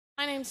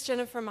My name's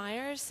Jennifer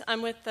Myers.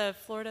 I'm with the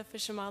Florida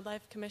Fish and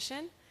Wildlife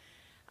Commission.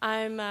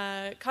 I'm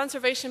a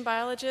conservation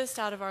biologist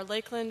out of our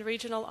Lakeland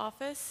Regional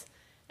Office,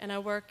 and I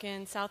work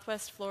in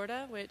Southwest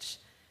Florida, which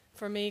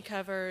for me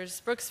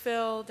covers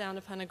Brooksville down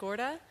to Punta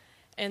Gorda,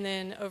 and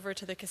then over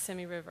to the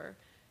Kissimmee River.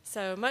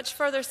 So much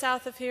further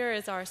south of here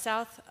is our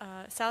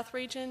south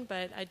region,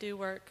 but I do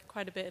work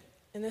quite a bit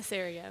in this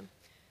area.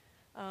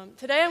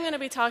 Today I'm going to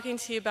be talking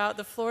to you about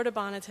the Florida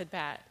bonneted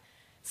bat.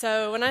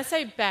 So when I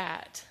say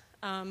bat,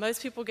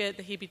 most people get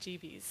the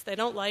heebie-jeebies. They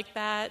don't like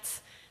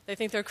bats. They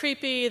think they're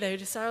creepy. They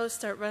just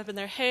start rubbing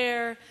their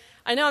hair.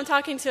 I know I'm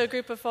talking to a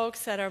group of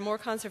folks that are more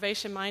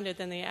conservation-minded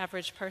than the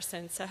average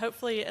person. So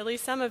hopefully, at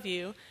least some of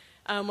you,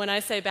 when I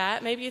say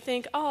bat, maybe you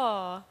think,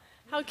 oh,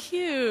 how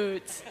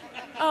cute.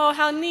 Oh,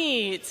 how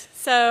neat.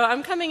 So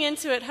I'm coming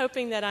into it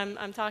hoping that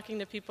I'm talking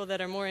to people that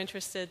are more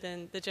interested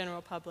than the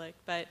general public.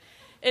 But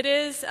it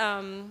is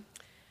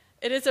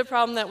a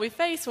problem that we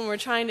face when we're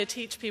trying to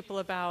teach people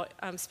about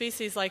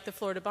species like the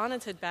Florida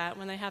bonneted bat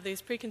when they have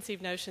these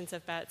preconceived notions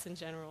of bats in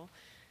general.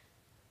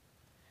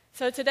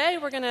 So today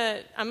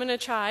I'm going to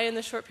try in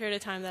the short period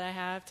of time that I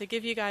have to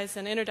give you guys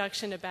an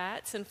introduction to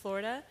bats in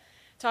Florida,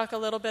 talk a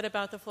little bit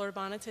about the Florida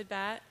bonneted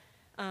bat,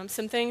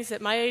 some things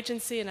that my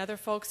agency and other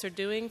folks are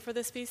doing for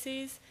the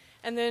species,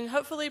 and then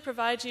hopefully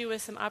provide you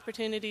with some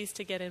opportunities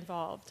to get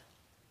involved.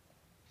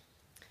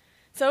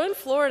 So in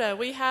Florida,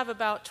 we have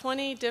about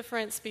 20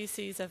 different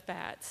species of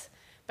bats.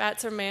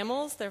 Bats are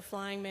mammals. They're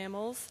flying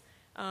mammals.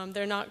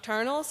 They're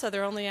nocturnal, so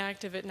they're only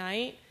active at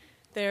night.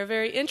 They're a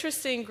very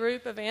interesting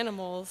group of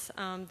animals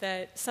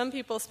that some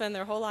people spend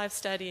their whole life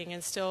studying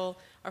and still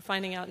are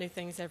finding out new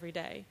things every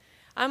day.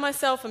 I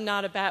myself am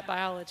not a bat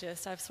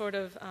biologist. I've sort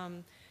of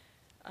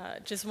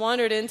just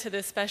wandered into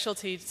this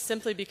specialty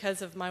simply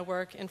because of my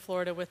work in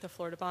Florida with the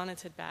Florida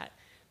bonneted bat.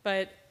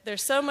 But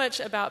there's so much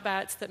about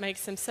bats that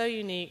makes them so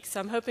unique, so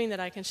I'm hoping that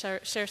I can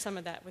share some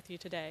of that with you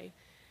today.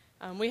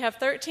 We have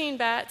 13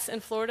 bats in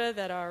Florida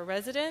that are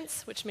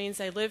residents, which means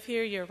they live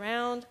here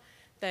year-round.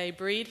 They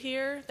breed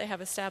here. They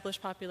have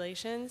established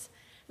populations.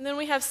 And then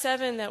we have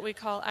 7 that we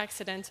call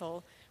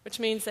accidental, which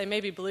means they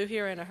maybe blew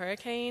here in a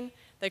hurricane.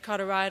 They caught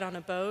a ride on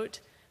a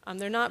boat.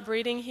 They're not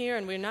breeding here,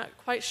 and we're not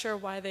quite sure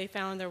why they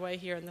found their way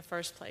here in the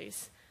first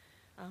place.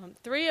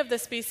 3 of the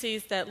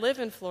species that live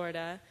in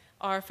Florida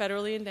are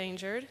federally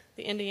endangered: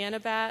 the Indiana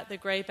bat, the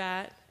gray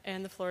bat,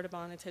 and the Florida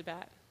bonneted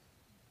bat.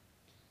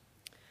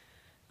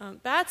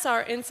 Bats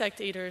are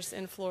insect eaters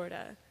in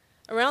Florida.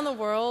 Around the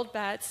world,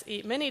 bats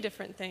eat many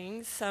different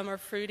things. Some are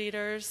fruit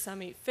eaters,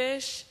 some eat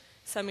fish,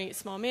 some eat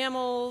small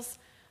mammals,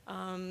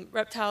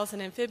 reptiles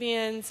and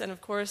amphibians, and of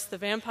course the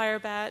vampire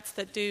bats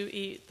that do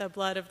eat the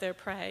blood of their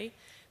prey.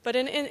 But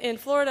in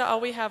Florida,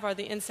 all we have are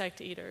the insect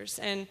eaters,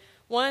 and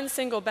one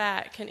single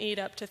bat can eat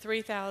up to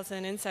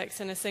 3,000 insects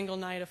in a single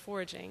night of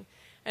foraging.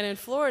 And in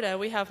Florida,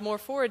 we have more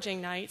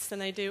foraging nights than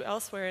they do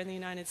elsewhere in the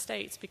United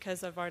States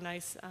because of our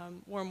nice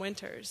warm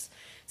winters.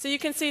 So you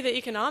can see the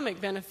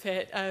economic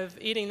benefit of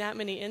eating that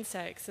many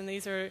insects. And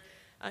these are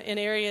in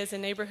areas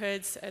and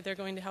neighborhoods, they're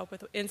going to help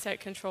with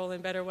insect control in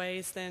better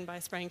ways than by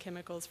spraying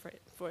chemicals,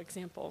 for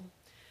example.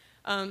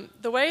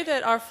 The way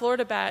that our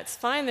Florida bats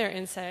find their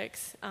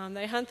insects,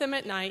 they hunt them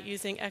at night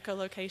using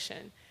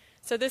echolocation.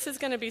 So this is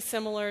going to be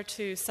similar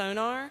to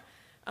sonar,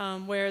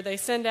 where they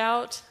send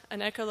out an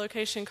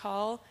echolocation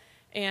call,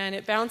 and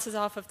it bounces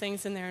off of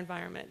things in their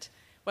environment,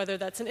 whether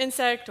that's an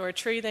insect or a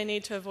tree they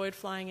need to avoid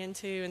flying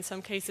into, in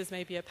some cases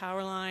maybe a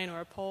power line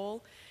or a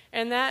pole.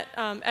 And that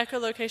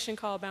echolocation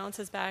call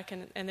bounces back,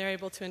 and they're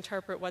able to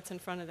interpret what's in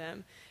front of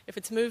them. If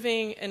it's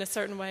moving in a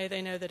certain way,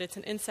 they know that it's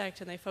an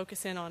insect, and they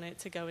focus in on it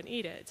to go and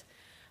eat it.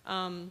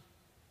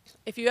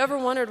 If you ever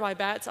wondered why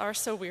bats are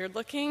so weird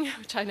looking,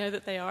 which I know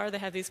that they are, they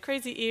have these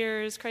crazy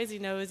ears, crazy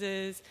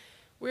noses,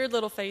 weird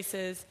little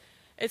faces,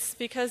 it's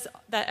because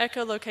that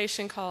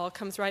echolocation call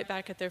comes right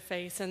back at their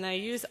face, and they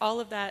use all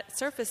of that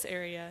surface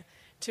area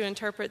to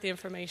interpret the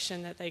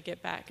information that they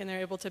get back, and they're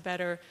able to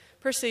better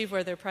perceive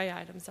where their prey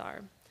items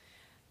are.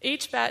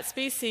 Each bat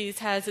species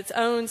has its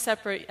own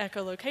separate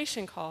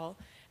echolocation call,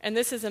 and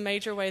this is a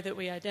major way that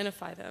we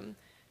identify them.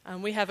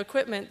 We have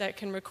equipment that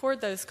can record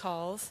those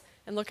calls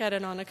and look at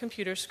it on a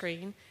computer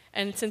screen,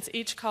 and since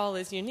each call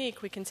is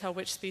unique, we can tell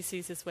which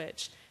species is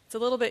which. It's a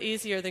little bit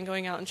easier than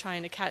going out and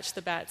trying to catch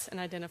the bats and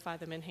identify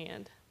them in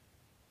hand.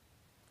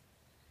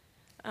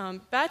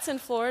 Bats in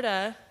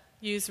Florida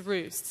use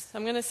roosts.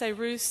 I'm going to say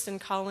roost and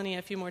colony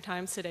a few more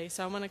times today,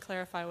 so I want to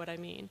clarify what I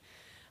mean.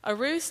 A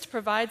roost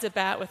provides a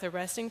bat with a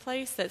resting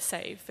place that's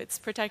safe. It's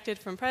protected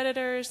from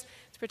predators,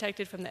 it's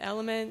protected from the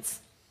elements.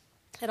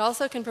 It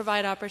also can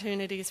provide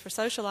opportunities for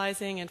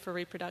socializing and for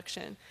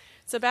reproduction.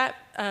 So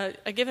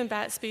a given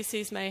bat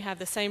species may have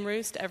the same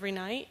roost every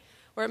night,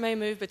 or it may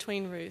move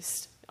between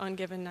roosts on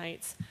given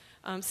nights.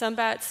 Some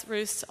bats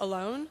roost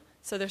alone,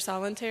 so they're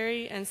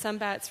solitary, and some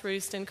bats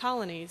roost in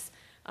colonies.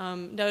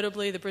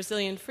 Notably, the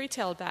Brazilian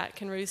free-tailed bat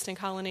can roost in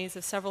colonies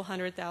of several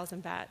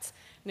 100,000 bats.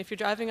 And if you're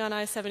driving on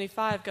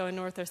I-75 going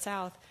north or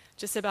south,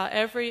 just about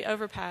every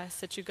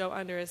overpass that you go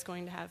under is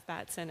going to have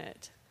bats in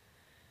it.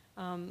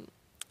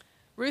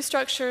 Roost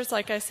structures,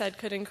 like I said,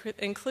 could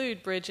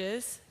include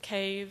bridges,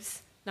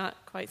 caves,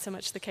 not quite so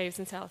much the caves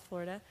in South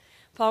Florida,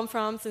 palm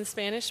fronds and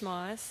Spanish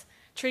moss,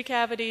 tree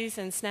cavities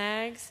and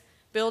snags,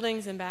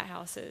 buildings and bat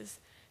houses.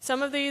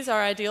 Some of these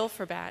are ideal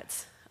for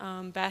bats.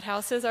 Bat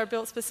houses are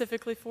built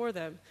specifically for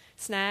them.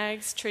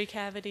 Snags, tree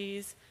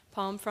cavities,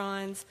 palm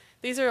fronds,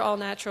 these are all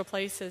natural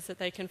places that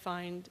they can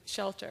find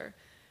shelter.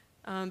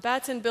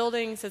 Bats in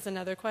buildings is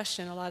another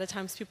question. A lot of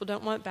times people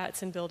don't want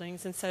bats in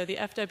buildings, and so the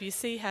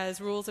FWC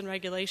has rules and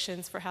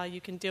regulations for how you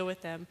can deal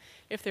with them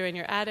if they're in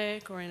your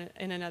attic or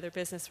in another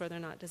business where they're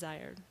not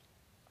desired.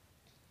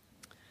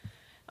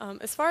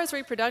 As far as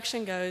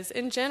reproduction goes,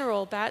 in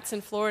general, bats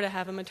in Florida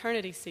have a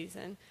maternity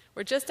season.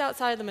 We're just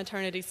outside the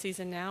maternity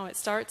season now. It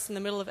starts in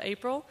the middle of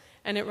April,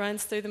 and it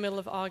runs through the middle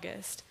of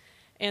August.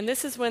 And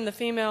this is when the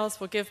females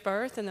will give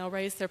birth, and they'll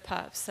raise their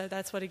pups, so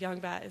that's what a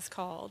young bat is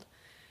called.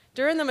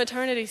 During the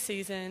maternity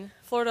season,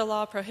 Florida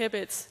law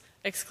prohibits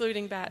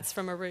excluding bats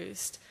from a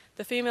roost.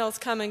 The females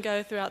come and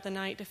go throughout the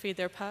night to feed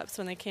their pups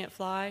when they can't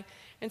fly.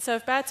 And so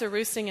if bats are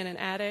roosting in an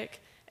attic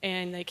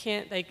and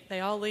they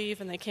all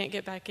leave and they can't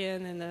get back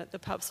in, then the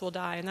pups will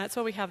die. And that's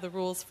why we have the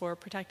rules for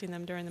protecting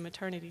them during the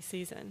maternity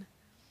season.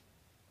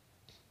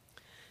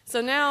 So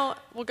now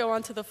we'll go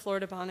on to the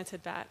Florida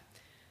bonneted bat.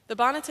 The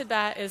bonneted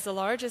bat is the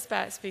largest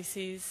bat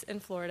species in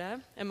Florida.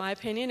 In my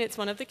opinion, it's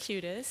one of the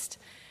cutest.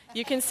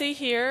 You can see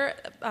here,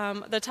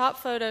 the top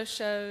photo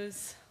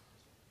shows,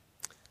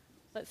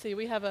 let's see,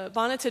 we have a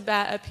bonneted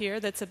bat up here,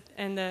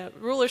 and the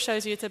ruler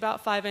shows you it's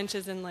about 5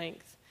 inches in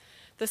length.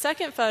 The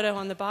second photo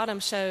on the bottom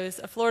shows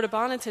a Florida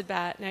bonneted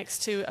bat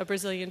next to a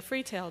Brazilian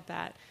free-tailed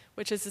bat,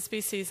 which is the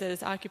species that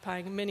is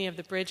occupying many of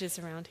the bridges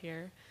around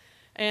here.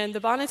 And the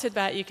bonneted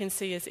bat, you can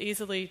see, is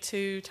easily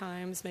 2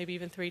 times, maybe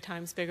even 3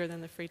 times bigger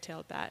than the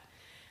free-tailed bat.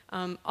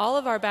 All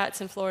of our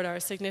bats in Florida are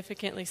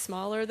significantly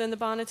smaller than the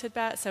bonneted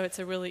bat, so it's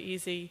a really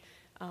easy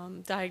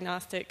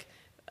diagnostic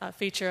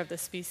feature of the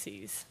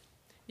species.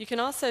 You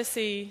can also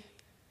see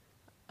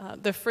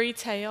the free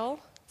tail.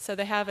 So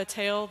they have a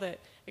tail that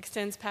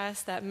extends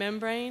past that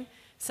membrane.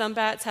 Some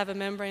bats have a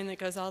membrane that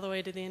goes all the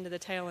way to the end of the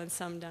tail, and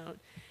some don't.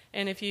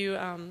 And if you,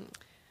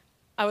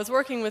 I was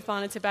working with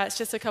bonneted bats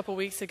just a couple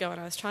weeks ago,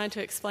 and I was trying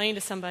to explain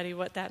to somebody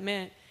what that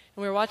meant.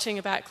 And we were watching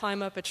a bat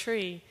climb up a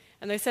tree,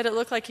 and they said it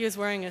looked like he was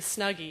wearing a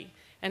Snuggie,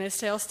 and his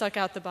tail stuck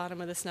out the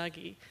bottom of the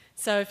Snuggie.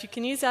 So if you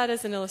can use that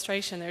as an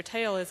illustration, their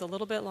tail is a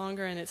little bit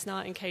longer, and it's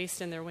not encased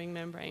in their wing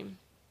membrane.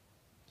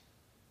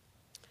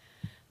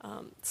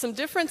 Some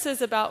differences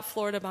about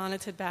Florida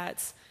bonneted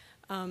bats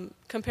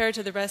compared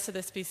to the rest of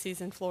the species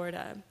in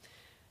Florida.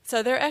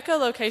 So their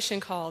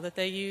echolocation call that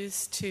they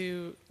use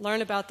to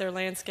learn about their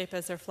landscape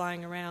as they're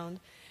flying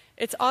around,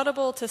 it's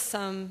audible to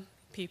some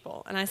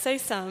people. And I say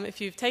some, if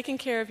you've taken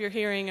care of your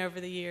hearing over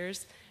the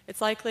years, it's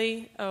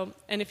likely,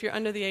 and if you're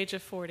under the age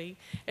of 40,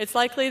 it's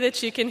likely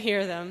that you can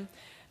hear them.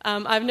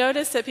 I've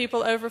noticed that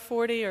people over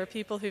 40 or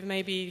people who've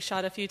maybe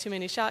shot a few too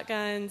many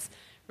shotguns,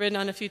 ridden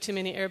on a few too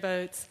many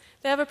airboats,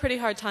 they have a pretty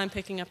hard time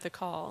picking up the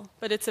call.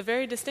 But it's a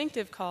very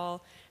distinctive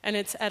call, and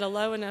it's at a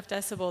low enough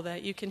decibel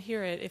that you can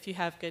hear it if you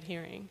have good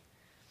hearing.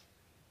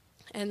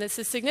 And this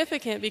is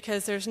significant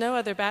because there's no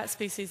other bat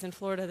species in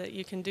Florida that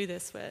you can do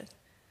this with.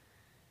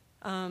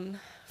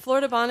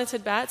 Florida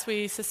bonneted bats,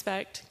 we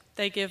suspect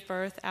they give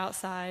birth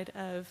outside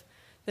of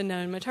the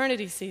known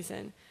maternity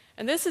season.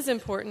 And this is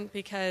important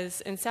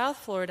because in South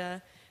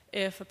Florida,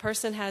 if a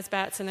person has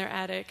bats in their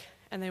attic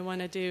and they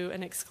want to do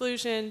an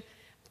exclusion,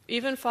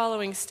 even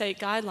following state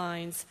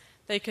guidelines,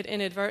 they could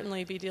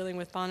inadvertently be dealing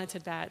with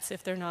bonneted bats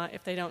if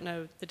they don't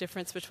know the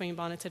difference between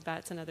bonneted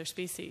bats and other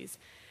species.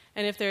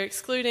 And if they're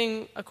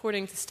excluding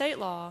according to state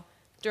law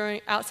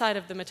outside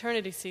of the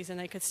maternity season,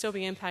 they could still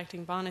be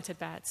impacting bonneted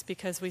bats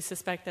because we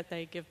suspect that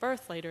they give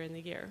birth later in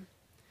the year.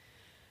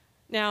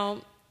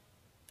 Now,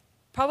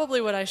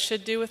 probably what I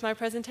should do with my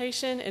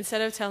presentation,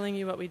 instead of telling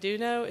you what we do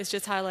know, is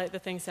just highlight the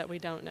things that we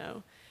don't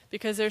know,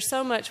 because there's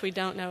so much we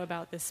don't know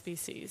about this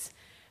species.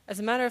 As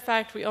a matter of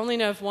fact, we only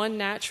know of 1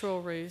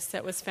 natural roost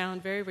that was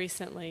found very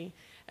recently,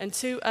 and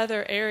 2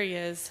 other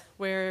areas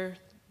where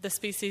the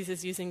species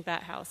is using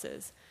bat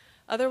houses.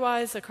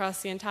 Otherwise,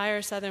 across the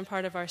entire southern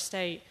part of our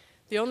state,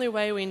 the only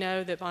way we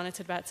know that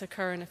bonneted bats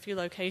occur in a few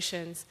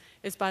locations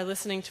is by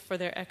listening for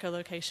their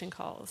echolocation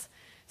calls.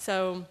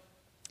 So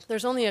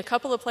there's only a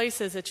couple of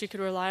places that you could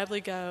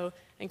reliably go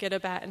and get a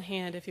bat in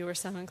hand if you were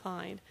so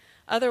inclined.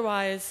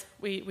 Otherwise,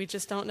 we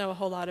just don't know a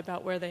whole lot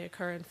about where they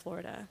occur in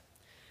Florida.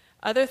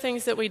 Other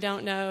things that we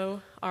don't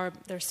know are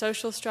their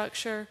social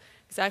structure,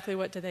 exactly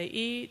what do they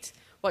eat,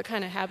 what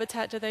kind of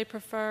habitat do they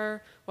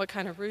prefer, what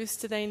kind of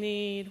roost do they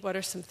need, what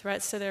are some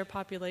threats to their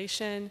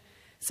population.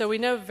 So we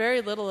know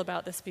very little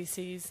about the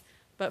species,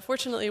 but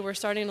fortunately we're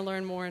starting to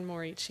learn more and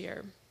more each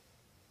year.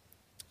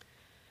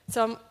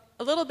 So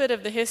a little bit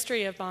of the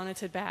history of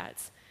bonneted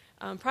bats.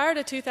 Prior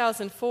to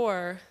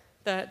 2004,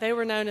 they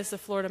were known as the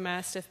Florida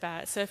Mastiff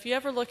bat. So if you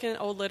ever look in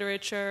old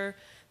literature,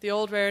 the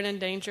old rare and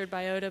endangered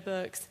biota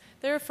books,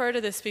 they refer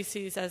to this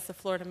species as the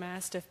Florida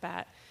Mastiff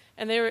bat.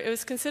 And it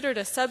was considered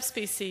a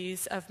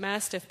subspecies of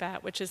mastiff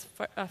bat, which is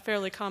a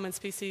fairly common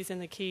species in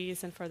the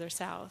Keys and further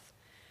south.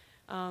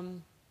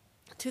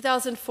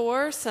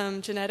 2004,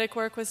 some genetic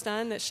work was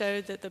done that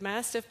showed that the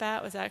mastiff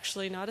bat was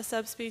actually not a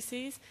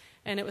subspecies,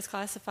 and it was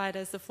classified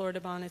as the Florida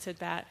bonneted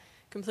bat,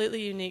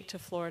 completely unique to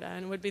Florida,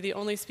 and would be the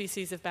only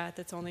species of bat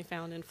that's only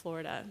found in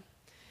Florida.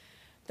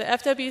 The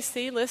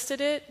FWC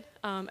listed it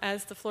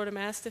as the Florida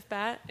mastiff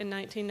bat in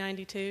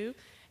 1992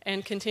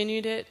 and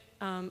continued it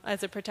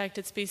as a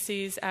protected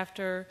species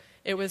after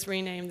it was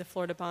renamed the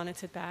Florida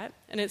bonneted bat,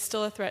 and it's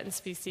still a threatened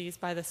species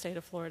by the state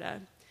of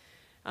Florida.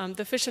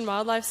 The Fish and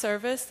Wildlife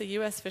Service, the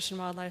U.S. Fish and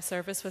Wildlife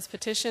Service, was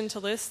petitioned to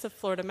list the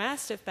Florida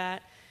mastiff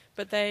bat,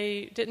 but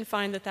they didn't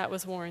find that that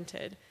was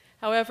warranted.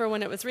 However,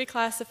 when it was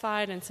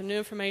reclassified and some new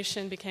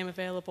information became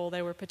available,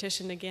 they were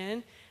petitioned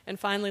again and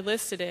finally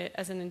listed it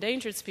as an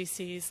endangered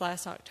species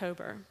last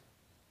October.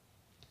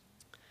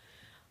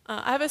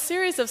 I have a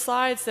series of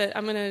slides that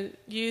I'm going to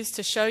use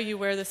to show you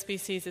where the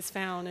species is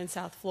found in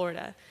South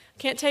Florida. I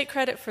can't take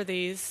credit for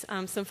these.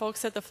 Some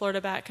folks at the Florida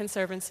Bat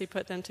Conservancy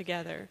put them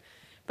together.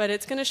 But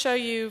it's going to show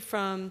you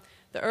from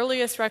the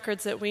earliest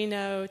records that we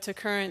know to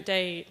current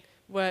date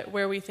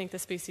where we think the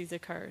species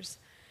occurs.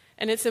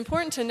 And it's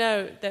important to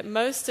note that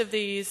most of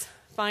these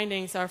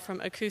findings are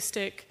from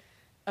acoustic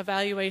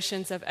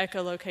evaluations of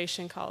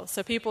echolocation calls.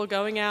 So people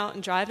going out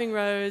and driving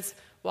roads,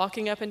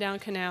 walking up and down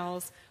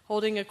canals,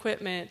 holding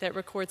equipment that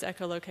records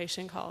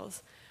echolocation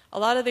calls. A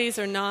lot of these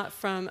are not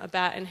from a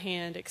bat in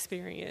hand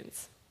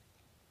experience.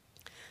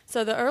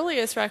 So the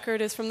earliest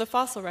record is from the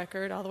fossil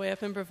record all the way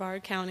up in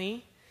Brevard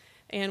County,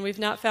 and we've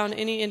not found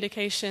any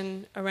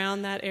indication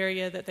around that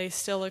area that they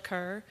still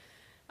occur.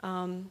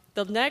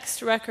 The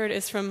next record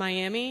is from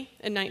Miami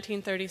in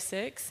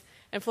 1936,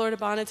 and Florida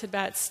bonneted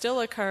bats still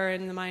occur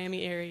in the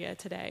Miami area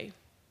today.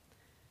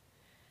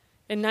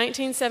 In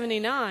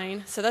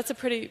 1979, so that's a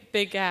pretty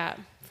big gap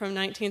from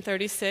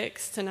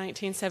 1936 to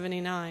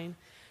 1979,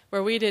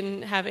 where we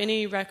didn't have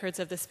any records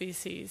of the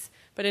species.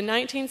 But in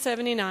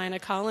 1979, a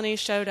colony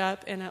showed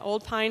up in an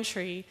old pine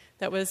tree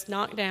that was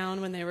knocked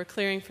down when they were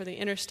clearing for the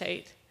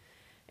interstate.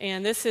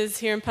 And this is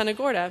here in Punta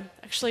Gorda,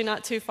 actually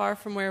not too far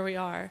from where we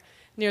are,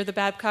 near the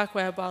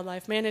Babcock-Webb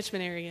Wildlife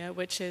Management Area,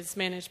 which is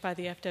managed by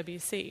the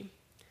FWC.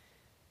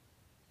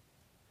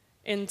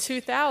 In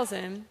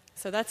 2000,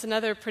 so that's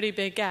another pretty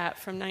big gap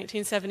from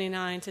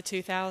 1979 to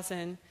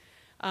 2000,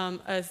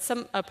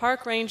 a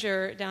park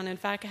ranger down in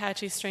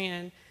Fakahatchee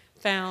Strand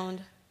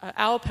found an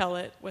owl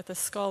pellet with a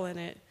skull in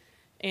it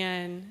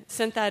and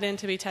sent that in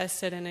to be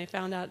tested, and they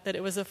found out that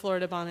it was a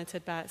Florida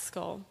bonneted bat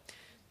skull.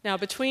 Now,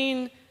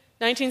 between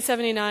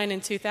 1979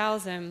 and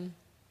 2000,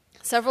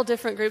 several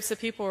different groups of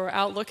people were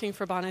out looking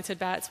for bonneted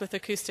bats with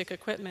acoustic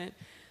equipment,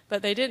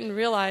 but they didn't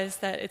realize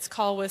that its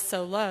call was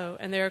so low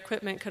and their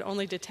equipment could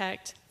only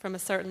detect from a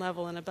certain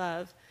level and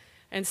above.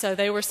 And so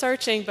they were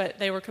searching, but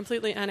they were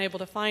completely unable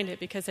to find it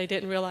because they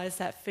didn't realize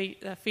that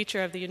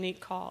feature of the unique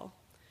call.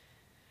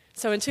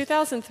 So in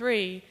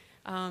 2003,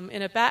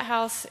 in a bat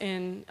house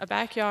in a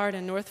backyard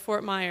in North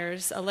Fort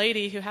Myers, a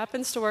lady who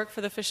happens to work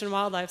for the Fish and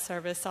Wildlife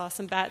Service saw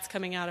some bats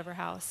coming out of her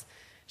house.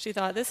 She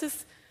thought, this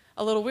is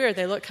a little weird.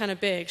 They look kind of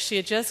big. She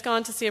had just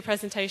gone to see a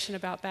presentation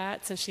about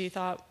bats, and she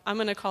thought, I'm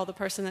going to call the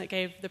person that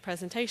gave the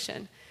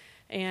presentation.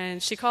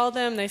 And she called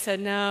them. They said,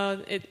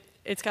 no,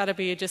 it's got to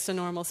be just a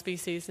normal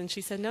species. And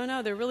she said,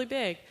 no, they're really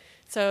big.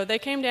 So they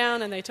came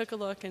down, and they took a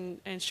look,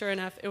 and sure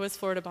enough, it was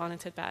Florida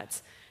bonneted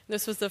bats.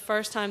 This was the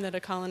first time that a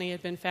colony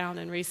had been found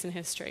in recent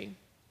history.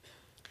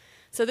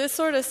 So this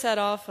sort of set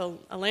off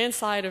a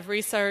landslide of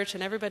research,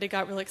 and everybody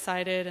got real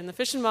excited, and the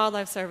Fish and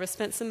Wildlife Service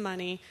spent some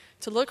money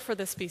to look for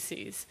the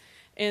species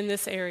in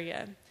this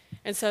area.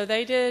 And so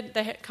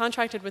they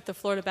contracted with the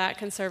Florida Bat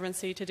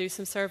Conservancy to do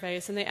some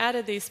surveys, and they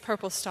added these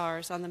purple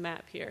stars on the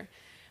map here.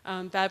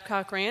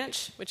 Babcock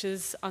Ranch, which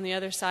is on the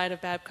other side of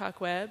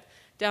Babcock-Webb,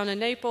 down in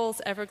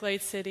Naples,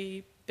 Everglades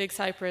City, Big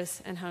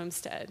Cypress, and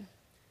Homestead.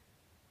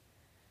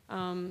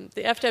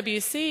 The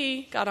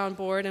FWC got on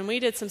board, and we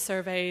did some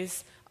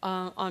surveys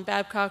on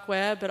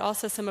Babcock-Webb, but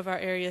also some of our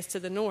areas to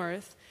the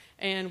north,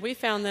 and we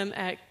found them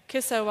at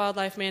Kisso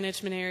Wildlife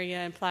Management Area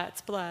and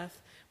Platts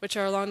Bluff, which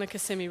are along the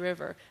Kissimmee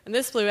River. And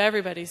this blew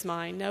everybody's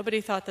mind.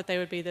 Nobody thought that they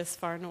would be this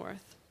far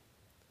north.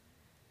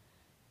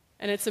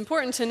 And it's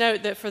important to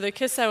note that for the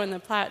Kisso and the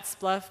Platts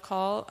Bluff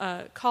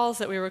calls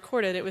that we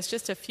recorded, it was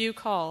just a few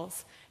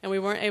calls, and we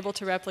weren't able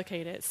to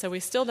replicate it, so we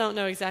still don't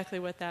know exactly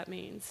what that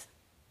means.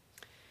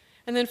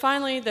 And then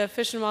finally, the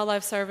Fish and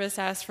Wildlife Service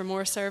asked for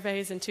more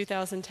surveys in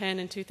 2010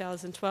 and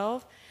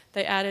 2012.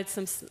 They added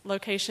some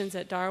locations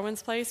at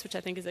Darwin's Place, which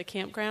I think is a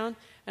campground,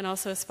 and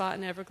also a spot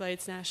in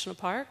Everglades National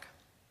Park.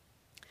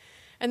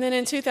 And then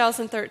in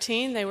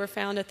 2013, they were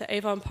found at the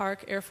Avon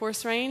Park Air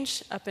Force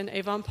Range up in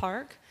Avon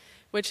Park,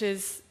 which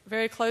is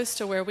very close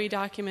to where we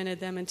documented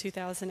them in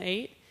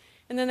 2008.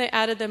 And then they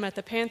added them at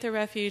the Panther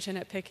Refuge and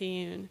at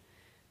Picayune.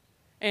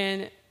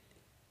 And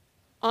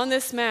on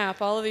this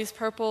map, all of these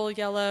purple,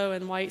 yellow,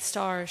 and white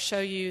stars show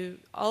you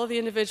all of the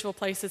individual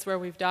places where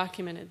we've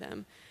documented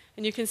them.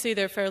 And you can see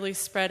they're fairly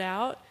spread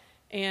out,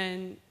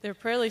 and they're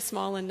fairly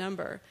small in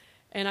number.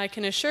 And I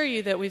can assure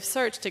you that we've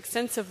searched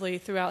extensively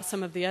throughout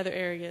some of the other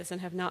areas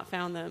and have not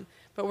found them.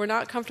 But we're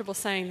not comfortable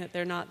saying that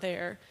they're not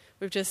there.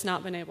 We've just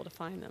not been able to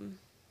find them.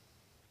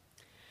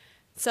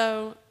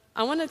 So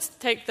I want to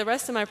take the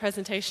rest of my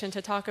presentation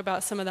to talk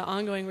about some of the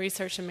ongoing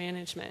research and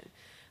management.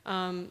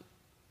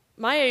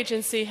 My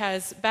agency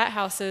has bat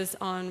houses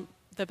on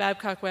the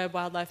Babcock Webb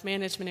Wildlife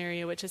Management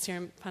Area, which is here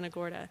in Punta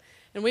Gorda.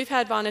 And we've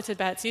had bonneted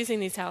bats using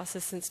these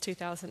houses since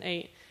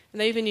 2008.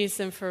 And they even used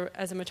them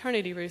as a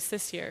maternity roost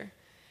this year.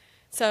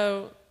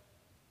 So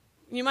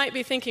you might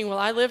be thinking, well,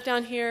 I live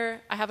down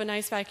here, I have a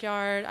nice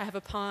backyard, I have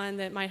a pond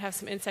that might have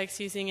some insects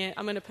using it,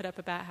 I'm going to put up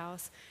a bat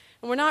house.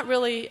 And we're not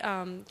really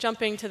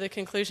jumping to the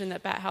conclusion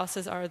that bat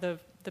houses are the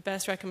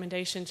best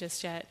recommendation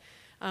just yet.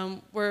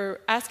 We're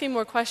asking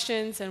more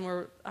questions, and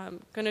we're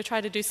going to try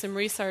to do some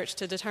research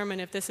to determine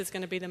if this is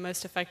going to be the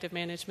most effective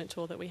management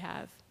tool that we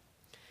have.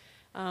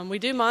 We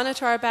do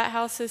monitor our bat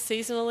houses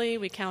seasonally.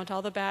 We count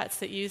all the bats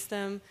that use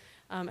them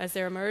as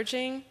they're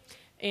emerging.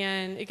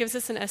 And it gives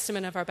us an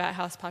estimate of our bat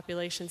house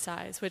population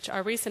size, which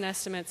our recent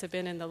estimates have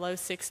been in the low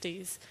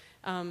 60s,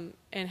 and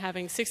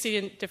having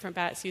 60 different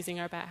bats using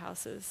our bat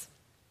houses.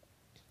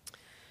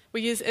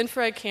 We use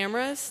infrared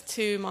cameras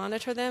to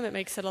monitor them. It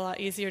makes it a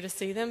lot easier to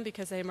see them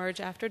because they emerge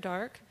after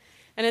dark.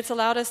 And it's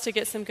allowed us to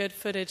get some good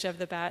footage of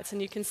the bats.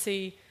 And you can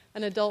see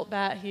an adult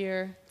bat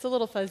here. It's a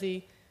little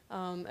fuzzy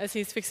as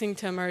he's fixing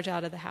to emerge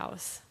out of the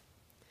house.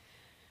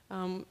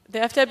 The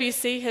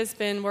FWC has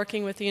been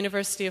working with the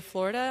University of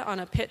Florida on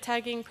a PIT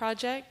tagging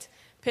project.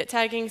 PIT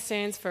tagging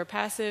stands for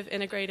Passive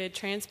Integrated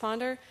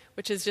Transponder,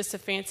 which is just a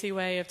fancy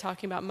way of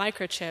talking about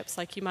microchips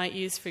like you might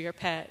use for your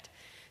pet.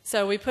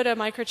 So we put a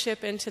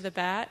microchip into the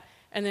bat,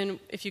 and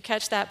then if you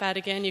catch that bat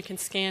again, you can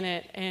scan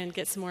it and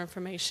get some more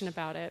information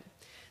about it.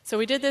 So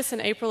we did this in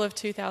April of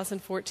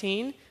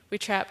 2014. We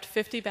trapped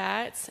 50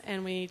 bats,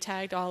 and we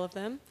tagged all of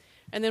them.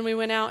 And then we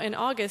went out in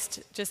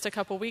August, just a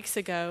couple weeks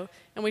ago,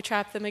 and we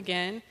trapped them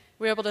again.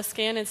 We were able to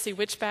scan and see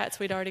which bats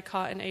we'd already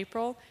caught in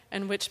April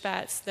and which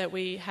bats that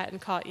we hadn't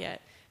caught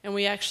yet. And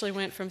we actually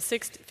went from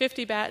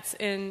 50 bats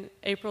in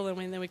April,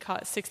 and then we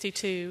caught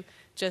 62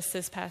 just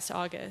this past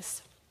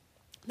August.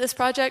 This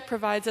project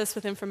provides us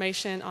with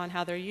information on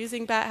how they're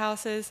using bat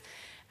houses,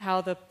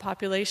 how the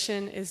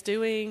population is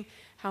doing,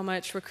 how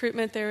much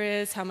recruitment there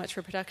is, how much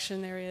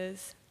reproduction there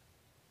is.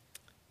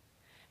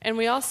 And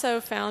we also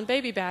found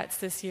baby bats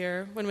this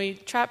year. When we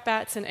trapped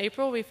bats in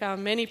April, we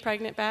found many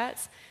pregnant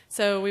bats.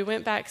 So we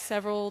went back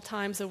several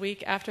times a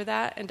week after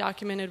that and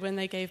documented when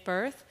they gave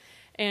birth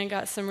and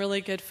got some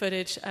really good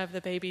footage of the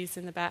babies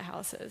in the bat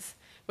houses,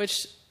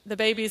 which the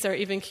babies are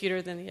even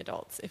cuter than the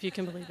adults, if you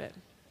can believe it.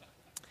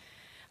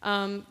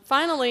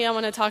 Finally, I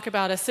want to talk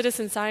about a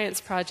citizen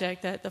science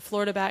project that the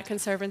Florida Bat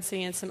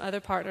Conservancy and some other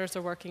partners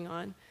are working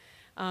on.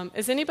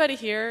 Is anybody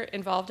here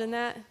involved in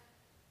that?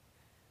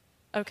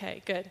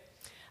 Okay, good.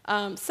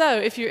 So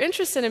if you're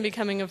interested in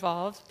becoming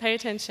involved, pay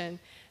attention.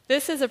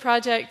 This is a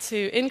project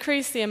to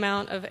increase the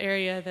amount of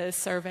area that is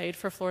surveyed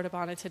for Florida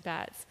bonneted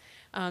bats.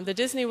 The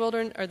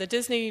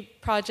Disney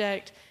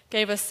project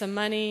gave us some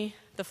money.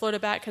 The Florida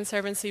Bat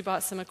Conservancy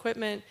bought some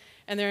equipment,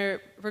 and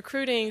they're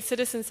recruiting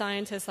citizen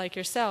scientists like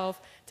yourself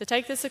to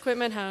take this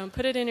equipment home,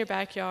 put it in your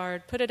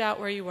backyard, put it out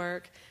where you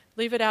work,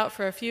 leave it out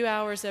for a few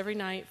hours every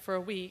night for a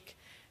week,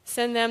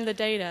 send them the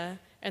data,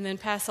 and then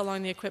pass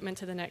along the equipment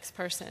to the next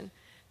person.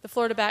 The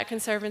Florida Bat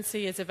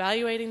Conservancy is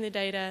evaluating the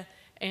data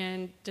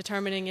and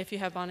determining if you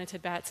have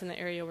bonneted bats in the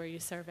area where you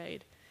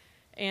surveyed.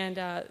 And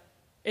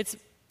it's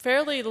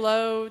fairly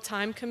low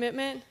time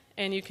commitment,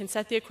 and you can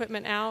set the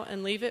equipment out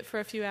and leave it for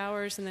a few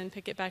hours and then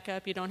pick it back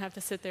up. You don't have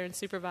to sit there and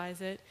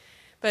supervise it.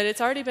 But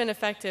it's already been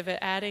effective at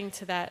adding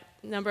to that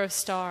number of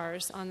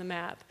stars on the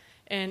map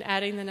and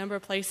adding the number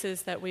of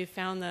places that we've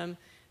found them,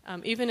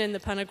 even in the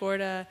Punta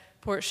Gorda,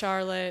 Port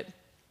Charlotte,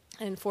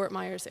 and Fort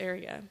Myers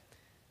area.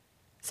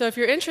 So if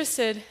you're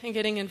interested in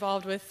getting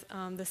involved with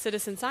the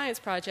Citizen Science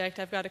Project,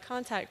 I've got a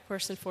contact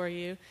person for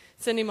you,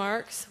 Cindy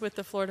Marks with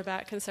the Florida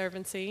Bat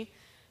Conservancy.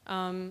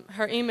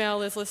 Her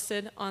email is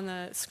listed on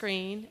the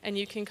screen, and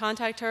you can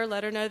contact her,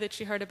 let her know that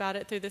you heard about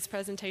it through this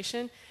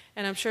presentation,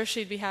 and I'm sure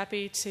she'd be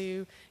happy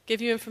to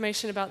give you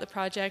information about the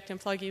project and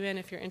plug you in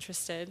if you're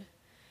interested.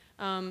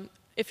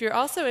 If you're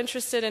also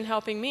interested in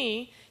helping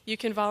me, you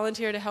can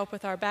volunteer to help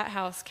with our bat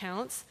house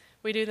counts.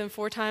 We do them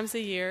 4 times a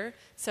year.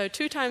 So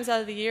 2 times out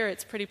of the year,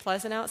 it's pretty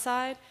pleasant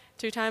outside.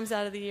 2 times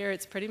out of the year,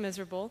 it's pretty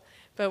miserable.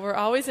 But we're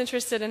always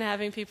interested in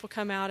having people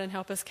come out and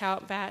help us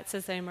count bats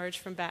as they emerge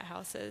from bat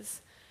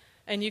houses.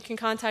 And you can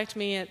contact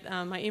me at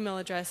my email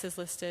address is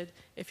listed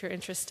if you're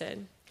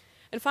interested.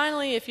 And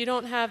finally, if you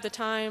don't have the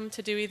time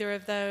to do either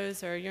of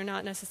those, or you're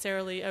not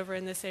necessarily over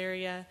in this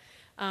area,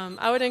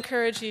 I would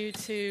encourage you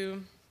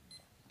to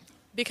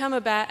become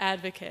a bat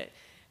advocate.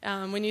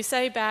 When you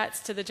say bats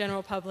to the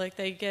general public,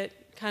 they get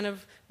kind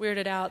of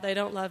weirded out. They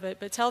don't love it.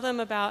 But tell them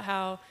about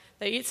how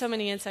they eat so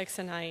many insects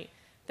a night.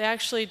 They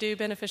actually do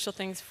beneficial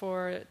things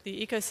for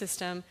the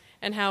ecosystem,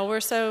 and how we're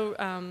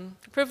so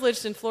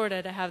privileged in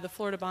Florida to have the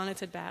Florida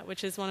bonneted bat,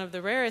 which is one of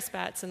the rarest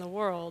bats in the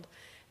world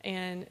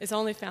and is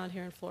only found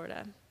here in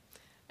Florida.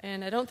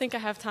 And I don't think I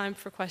have time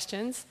for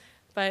questions,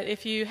 but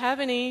if you have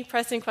any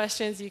pressing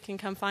questions, you can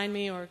come find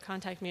me or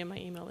contact me at my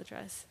email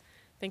address.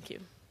 Thank you.